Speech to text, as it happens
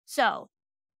So,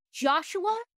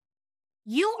 Joshua,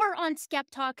 you are on Skep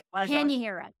Talk. Hi, Can guys. you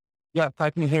hear us? Yes, I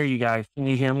can hear you guys. Can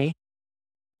you hear me?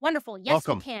 Wonderful. Yes, we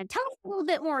Welcome. can. Tell us a little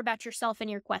bit more about yourself and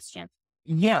your question.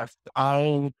 Yes,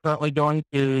 I'm currently going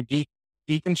to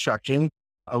deconstruction.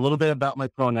 A little bit about my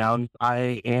pronouns.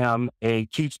 I am a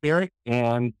two-spirit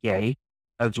and gay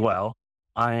as well.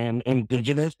 I am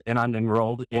indigenous and I'm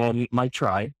enrolled in my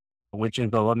tribe, which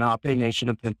is the Lenape Nation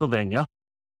of Pennsylvania.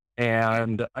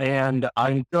 And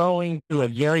I'm going through a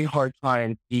very hard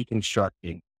time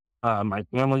deconstructing. My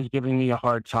family's giving me a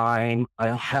hard time. I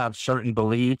have certain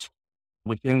beliefs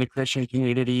within the Christian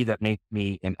community that makes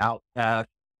me an outcast.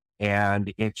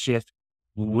 And it's just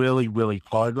really, really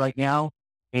hard right now.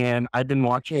 And I've been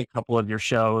watching a couple of your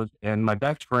shows, and my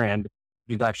best friend,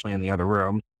 who's actually in the other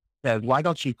room, says, why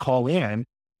don't you call in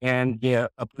and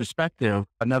get a perspective,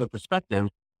 another perspective?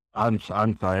 I'm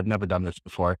sorry, I've never done this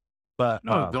before, but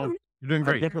No, don't. You're doing a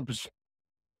great. different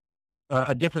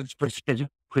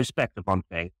perspective on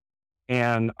things.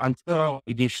 And I'm still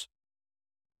just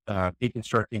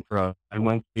deconstructing from, I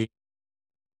went to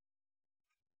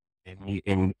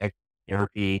in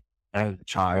therapy as a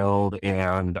child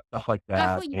and stuff like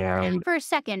that. Joshua, And for a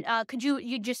second, could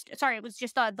you just, sorry, it was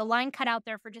just the line cut out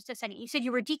there for just a second. You said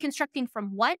you were deconstructing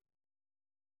from what?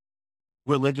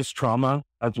 religious trauma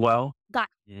as well.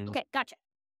 Okay, gotcha.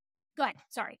 Go ahead.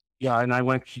 Sorry. Yeah, and I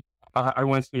went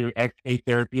through XA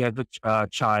therapy as a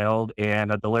child,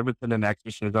 and a deliverance and an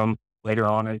exorcism later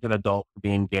on as an adult for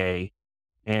being gay,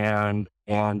 and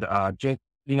just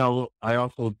I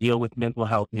also deal with mental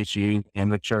health issues in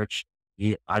the church.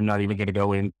 I'm not even going to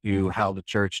go into how the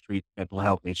church treats mental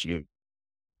health issues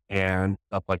and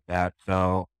stuff like that.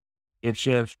 So it's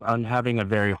just I'm having a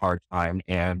very hard time,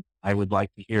 and I would like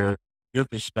to hear your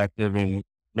perspective and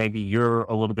maybe you're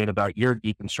a little bit about your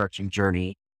deconstruction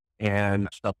journey and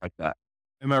stuff like that.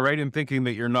 Am I right in thinking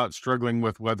that you're not struggling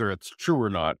with whether it's true or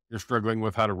not? You're struggling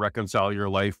with how to reconcile your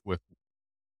life with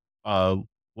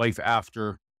life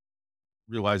after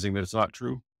realizing that it's not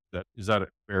true. Is that a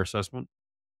fair assessment?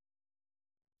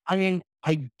 I mean,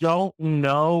 I don't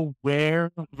know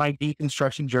where my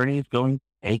deconstruction journey is going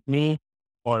to take me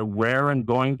or where I'm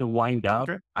going to wind up.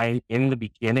 Okay. I'm in the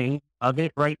beginning of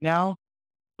it right now,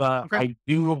 but Okay. I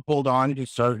do hold on to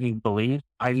certain beliefs.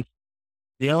 I'm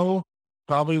still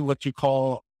probably what you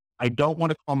call, I don't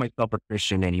want to call myself a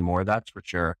Christian anymore, that's for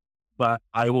sure. But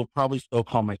I will probably still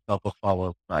call myself a follower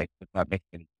of Christ, if that makes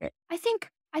any sense.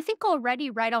 I think already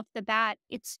right off the bat,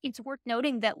 it's worth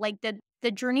noting that like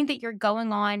the journey that you're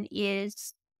going on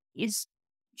is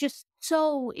just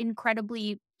so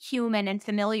incredibly human and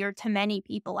familiar to many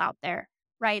people out there,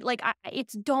 right? Like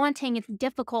it's daunting, it's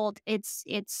difficult, it's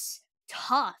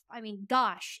tough. I mean,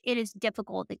 gosh, it is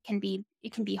difficult. It can be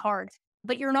hard.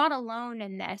 But you're not alone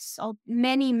in this.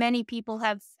 Many people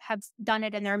have done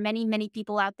it, and there are many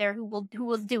people out there who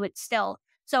will do it still.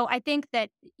 So I think that,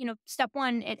 step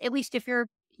one, at least if you're,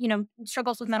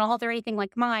 struggles with mental health or anything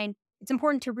like mine, it's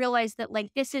important to realize that like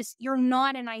you're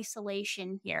not in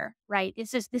isolation here, right?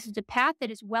 This is a path that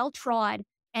is well trod,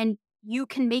 and you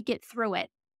can make it through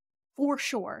it for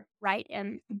sure, right?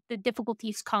 And the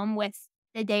difficulties come with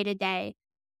the day to day,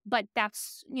 but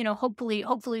that's,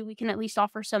 hopefully we can at least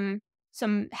offer some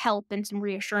help and some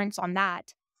reassurance on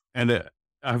that. And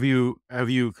have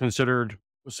you considered?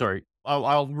 Sorry,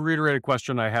 I'll reiterate a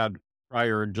question I had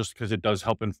prior, just because it does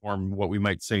help inform what we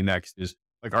might say next. Is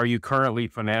like, are you currently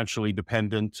financially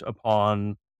dependent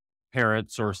upon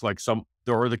parents or like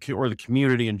or the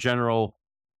community in general,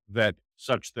 that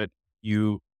such that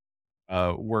you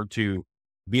were to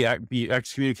be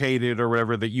excommunicated or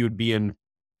whatever, that you would be in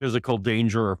physical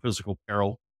danger or physical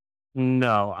peril?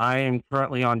 No, I am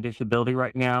currently on disability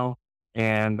right now,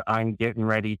 and I'm getting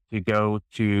ready to go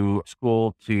to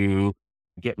school to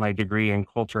get my degree in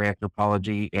culture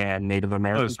anthropology and Native Oh,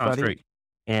 American that sounds studies. great.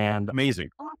 And Amazing.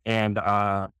 and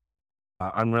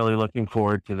I'm really looking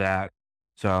forward to that.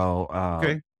 So,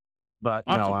 Okay. but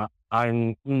Awesome. no,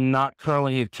 I'm not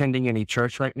currently attending any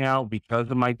church right now because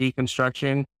of my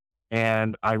deconstruction.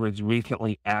 And I was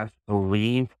recently asked to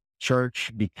leave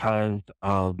church because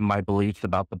of my beliefs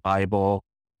about the Bible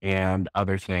and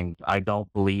other things. I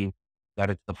don't believe that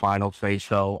it's the final say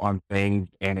so on things,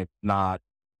 and it's not,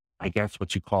 I guess,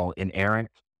 what you call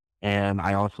inerrant. And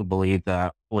I also believe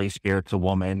that Holy Spirit's a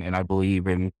woman, and I believe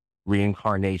in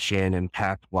reincarnation and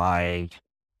past lives.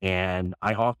 And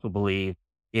I also believe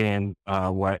in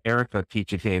what Erica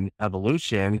teaches in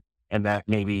evolution, and that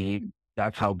maybe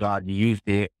that's how God used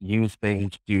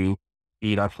things to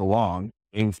feed us along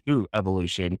through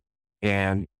evolution.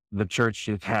 And the church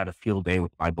just had a field day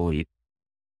with my belief.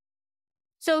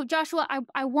 So Joshua,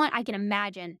 I can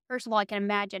imagine. First of all, I can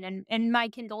imagine, and my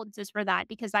condolences for that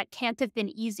because that can't have been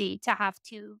easy to have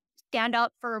to stand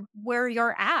up for where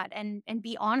you're at and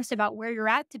be honest about where you're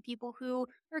at to people who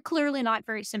are clearly not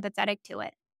very sympathetic to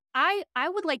it. I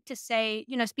would like to say,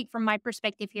 speak from my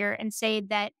perspective here and say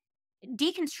that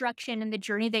deconstruction and the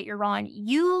journey that you're on,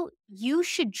 you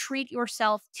should treat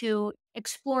yourself to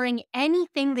exploring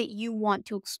anything that you want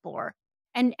to explore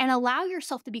and allow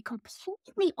yourself to be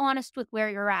completely honest with where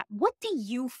you're at. What do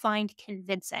you find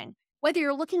convincing? Whether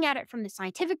you're looking at it from the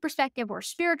scientific perspective or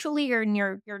spiritually, or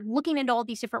you're looking into all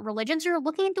these different religions, or you're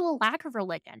looking into a lack of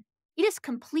religion. It is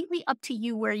completely up to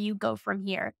you where you go from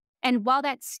here. And while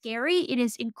that's scary, it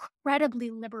is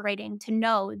incredibly liberating to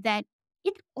know that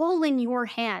it's all in your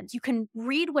hands. You can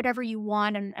read whatever you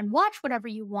want and watch whatever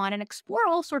you want and explore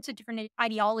all sorts of different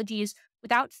ideologies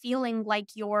without feeling like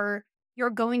you're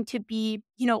going to be,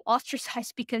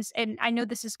 ostracized because, and I know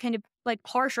this is kind of like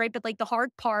harsh, right? But like the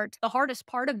hardest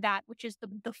part of that, which is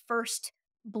the first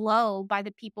blow by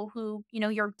the people who,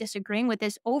 you're disagreeing with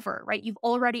is over, right? You've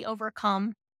already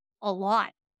overcome a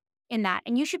lot in that.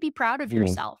 And you should be proud of Mm.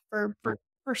 yourself for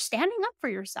standing up for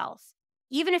yourself.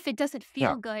 Even if it doesn't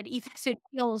Yeah. feel good, even if it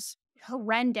feels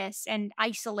horrendous and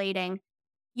isolating,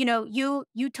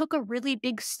 you took a really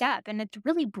big step and it's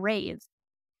really brave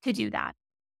to do that.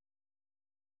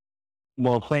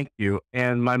 Well, thank you.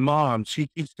 And my mom, she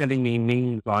keeps sending me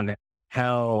memes on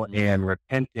hell and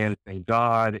repentance and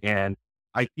God. And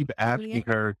I keep asking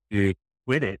her to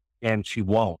quit it and she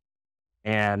won't.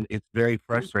 And it's very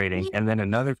frustrating. And then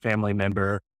another family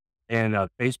member in a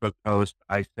Facebook post,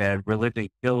 I said, religion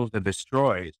kills and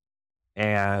destroys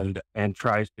and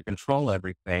tries to control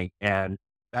everything. And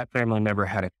that family member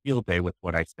had a field day with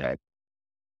what I said.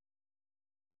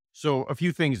 So a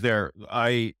few things there.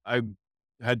 I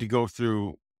had to go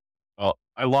through.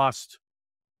 I lost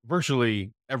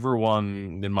virtually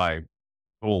everyone in my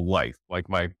whole life. Like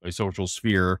my social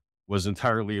sphere was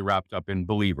entirely wrapped up in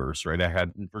believers. Right, I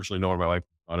had virtually no one in my life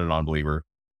not a non-believer.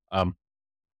 Um,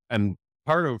 and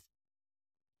part of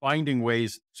finding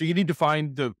ways, so you need to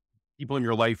find the people in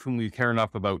your life whom you care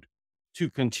enough about to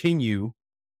continue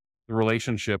the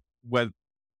relationship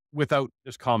without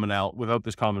this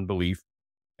common belief.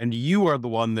 And you are the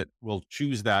one that will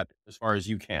choose that as far as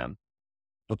you can.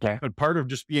 Okay. But part of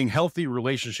just being healthy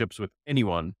relationships with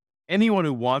anyone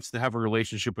who wants to have a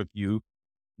relationship with you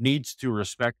needs to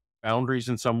respect boundaries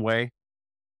in some way.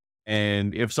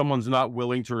 And if someone's not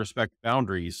willing to respect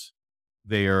boundaries,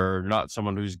 they are not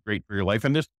someone who's great for your life.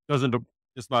 And this doesn't,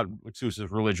 it's not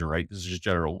exclusive religion, right? This is just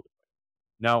general.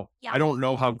 Now, Yeah. I don't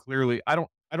know how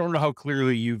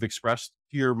clearly you've expressed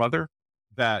to your mother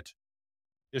that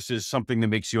this is something that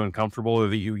makes you uncomfortable or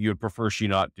that you'd prefer she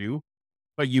not do,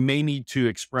 but you may need to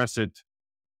express it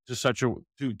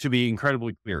to be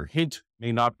incredibly clear. Hint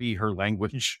may not be her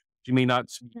language. She may not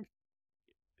speak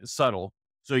subtle.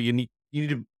 So you need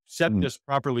to set Mm. this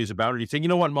properly as a boundary. Say, you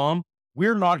know what, mom,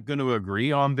 we're not going to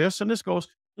agree on this. And this goes,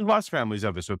 lots of families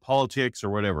have this with politics or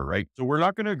whatever, right? So we're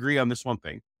not going to agree on this one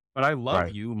thing, but I love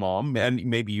Right. you, mom. And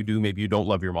maybe you do, maybe you don't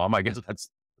love your mom. I guess that's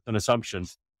an assumption.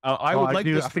 I Oh, would like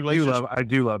this relationship. I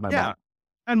do love my Yeah. mom.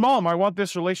 And mom, I want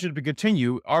this relationship to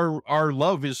continue. Our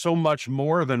love is so much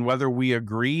more than whether we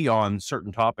agree on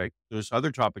certain topics. There's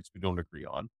other topics we don't agree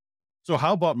on. So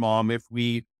how about, mom, if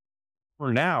we,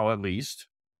 for now at least,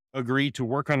 agree to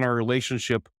work on our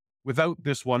relationship without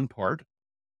this one part?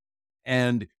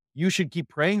 And you should keep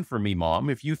praying for me, mom.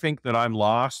 If you think that I'm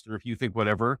lost or if you think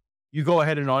whatever, you go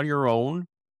ahead and on your own,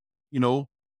 you know,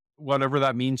 whatever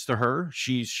that means to her,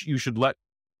 you should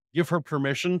give her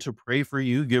permission to pray for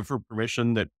you, give her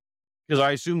permission that, because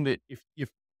I assume that if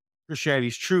Christianity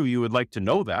is true, you would like to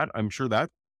know that.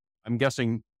 I'm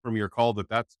guessing from your call that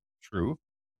that's true.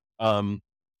 Um,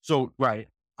 so, Right.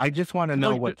 I just want to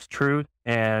no, know what's truth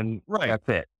and right. that's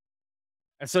it.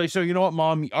 And so you know what,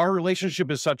 mom, our relationship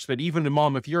is such that even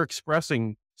mom, if you're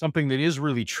expressing something that is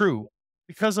really true,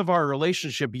 because of our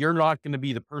relationship, you're not going to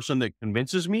be the person that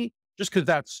convinces me just because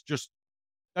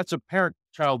that's a parent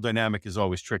child dynamic is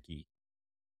always tricky.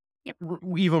 Yep.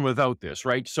 Even without this,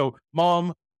 right? So,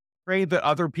 mom, pray that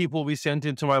other people we sent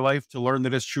into my life to learn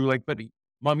that it's true. Like, but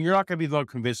mom, you're not going to be the one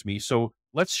to convince me. So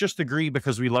let's just agree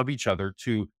because we love each other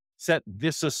to set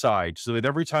this aside so that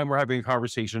every time we're having a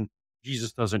conversation,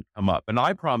 Jesus doesn't come up. And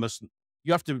I promise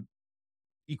you have to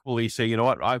equally say, you know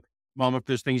what, mom, if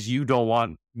there's things you don't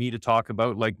want me to talk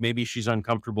about, like maybe she's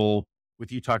uncomfortable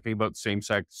with you talking about same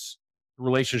sex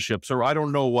relationships, or I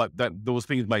don't know what those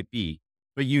things might be,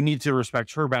 but you need to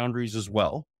respect her boundaries as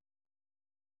well,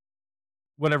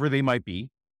 whatever they might be.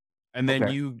 And then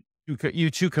Okay. you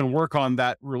two can work on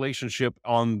that relationship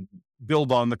on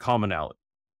build on the commonality.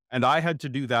 And I had to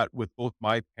do that with both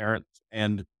my parents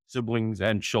and siblings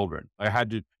and children. I had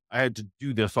to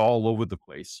do this all over the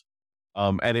place.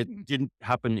 And it Mhm. didn't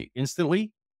happen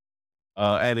instantly.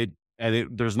 And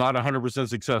it, there's not 100%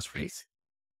 success rate,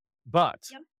 but,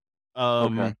 Yep.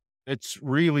 Okay. um, it's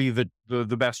really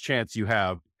the best chance you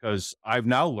have, because I've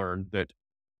now learned that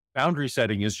boundary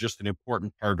setting is just an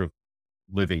important part of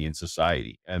living in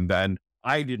society. And then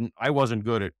I wasn't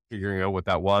good at figuring out what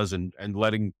that was, and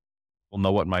letting people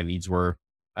know what my needs were.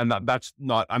 And that's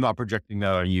not, I'm not projecting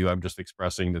that on you. I'm just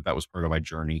expressing that that was part of my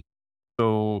journey.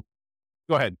 So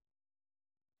go ahead.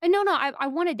 And no, I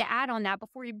wanted to add on that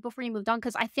before you moved on,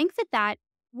 because I think that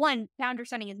one, boundary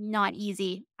setting is not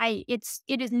easy. It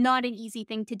is not an easy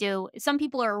thing to do. Some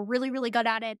people are really, really good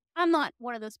at it. I'm not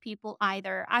one of those people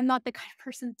either. I'm not the kind of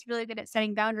person that's really good at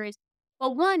setting boundaries.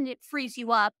 But one, it frees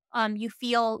you up. You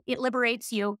feel it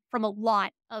liberates you from a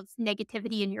lot of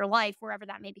negativity in your life, wherever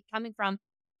that may be coming from.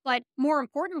 But more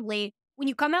importantly, when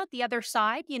you come out the other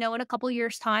side, in a couple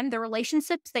years' time, the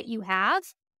relationships that you have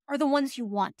are the ones you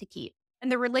want to keep,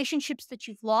 and the relationships that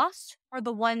you've lost are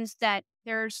the ones that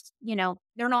they're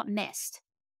not missed.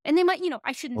 And they might,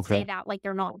 I shouldn't say Okay. that like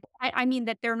they're not. I mean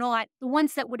that they're not the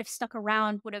ones that would have stuck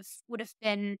around would have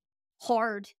been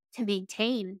hard to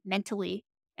maintain mentally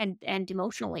and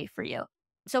emotionally for you.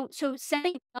 So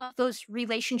setting up those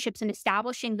relationships and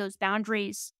establishing those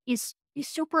boundaries is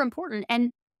super important.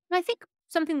 And I think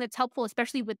something that's helpful,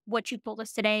 especially with what you told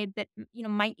us today, that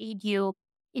might aid you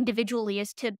individually,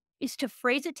 is to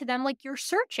phrase it to them like you're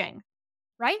searching,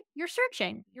 right? You're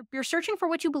searching. You're searching for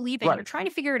what you believe in. You're Right. trying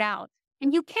to figure it out.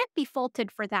 And you can't be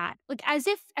faulted for that. Like as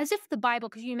if the Bible,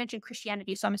 because you mentioned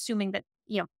Christianity, so I'm assuming that,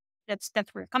 that's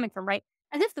where you're coming from, right?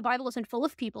 As if the Bible isn't full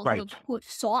of people who Right. have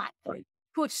sought,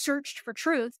 who have searched for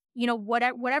truth,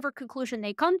 whatever conclusion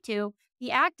they come to,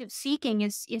 the act of seeking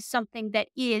is something that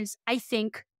is, I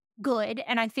think, good.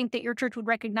 And I think that your church would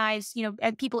recognize,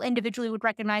 and people individually would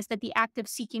recognize that the act of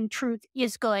seeking truth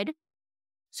is good.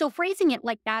 So phrasing it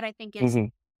like that, I think, is Hmm.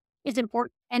 is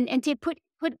important. And to put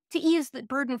to ease the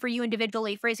burden for you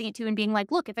individually, phrasing it to and being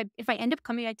like, look, if I end up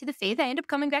coming back to the faith, I end up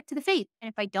coming back to the faith. And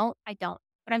if I don't, I don't.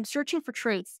 But I'm searching for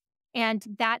truth. And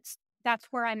that's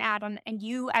where I'm at on, and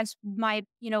you as my,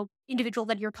 individual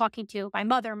that you're talking to, my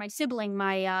mother, my sibling,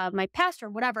 my pastor,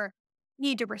 whatever,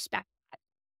 need to respect.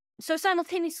 So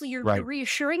simultaneously, you're Right.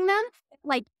 reassuring them,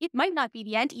 like, it might not be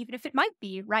the end, even if it might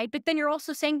be, right? But then you're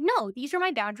also saying, "No, these are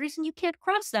my boundaries and you can't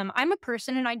cross them. I'm a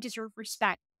person and I deserve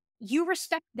respect." You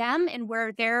respect them and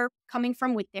where they're coming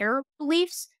from with their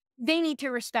beliefs. They need to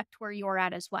respect where you're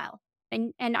at as well.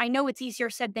 And I know it's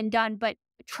easier said than done, but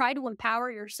try to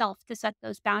empower yourself to set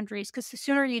those boundaries, because the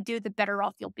sooner you do, the better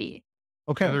off you'll be.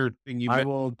 The Okay. other thing I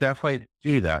will definitely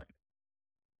do that.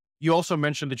 you also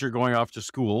mentioned that you're going off to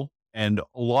school, and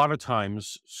a lot of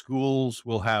times schools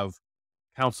will have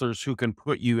counselors who can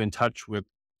put you in touch with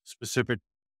specific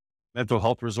mental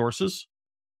health resources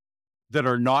that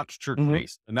are not church Hmm.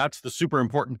 based. And that's the super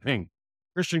important thing.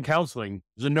 Christian counseling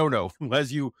is a no no,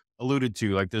 as you alluded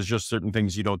to. Like, there's just certain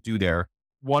things you don't do there.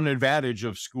 One advantage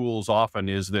of schools often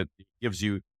is that it gives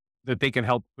you, that they can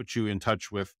help put you in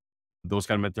touch with those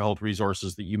kind of mental health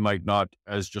resources that you might not,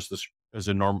 as just as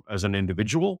a norm, as an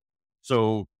individual.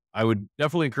 So I would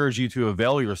definitely encourage you to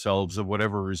avail yourselves of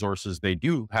whatever resources they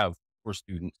do have for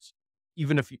students,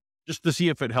 even if you, just to see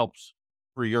if it helps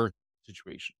for your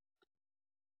situation.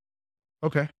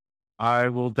 Okay. I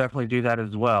will definitely do that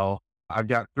as well. I've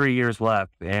got 3 years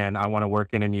left and I want to work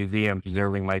in a museum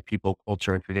preserving my people,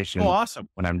 culture, and Oh, tradition awesome.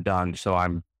 when I'm done. So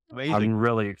I'm Amazing.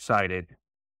 really excited.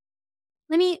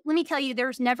 Let me tell you,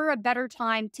 there's never a better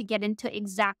time to get into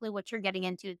exactly what you're getting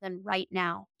into than right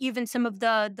now. Even some of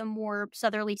the more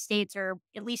southerly states, or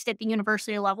at least at the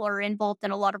university level, are involved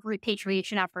in a lot of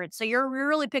repatriation efforts. So you're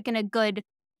really picking a good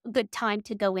time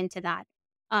to go into that.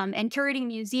 And curating a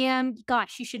museum,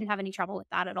 gosh, you shouldn't have any trouble with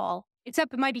that at all.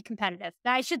 Except it might be competitive.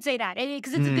 I should say that,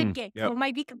 because it's a good Mm, gig, so yep. it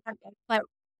might be competitive, but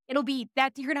it'll be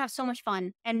that you're gonna have so much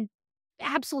fun, and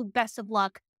absolute best of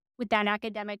luck with that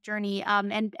academic journey.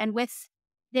 And with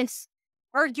this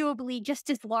arguably just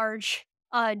as large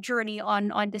journey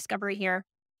on discovery here.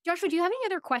 Joshua, do you have any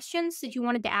other questions that you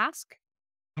wanted to ask?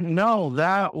 No,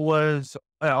 that was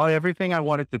everything I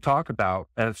wanted to talk about.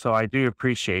 And so I do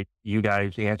appreciate you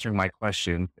guys answering my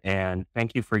questions and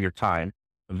thank you for your time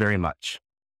very much.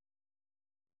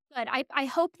 Good. I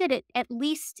hope that it at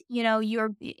least,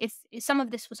 you're if some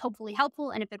of this was hopefully helpful,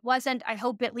 and if it wasn't, I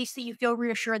hope at least that you feel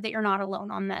reassured that you're not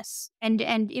alone on this, and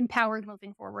empowered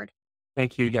moving forward.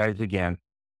 Thank you guys again.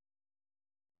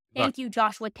 Good luck. Thank you,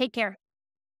 Joshua. Take care.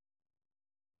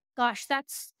 Gosh,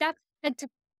 that's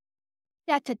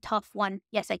That's a tough one.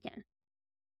 Yes, I can.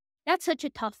 That's such a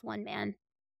tough one, man.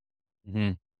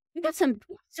 Mhm. We got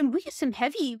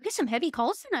some heavy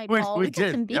calls tonight, We Paul. we We got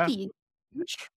did, some yeah. biggie.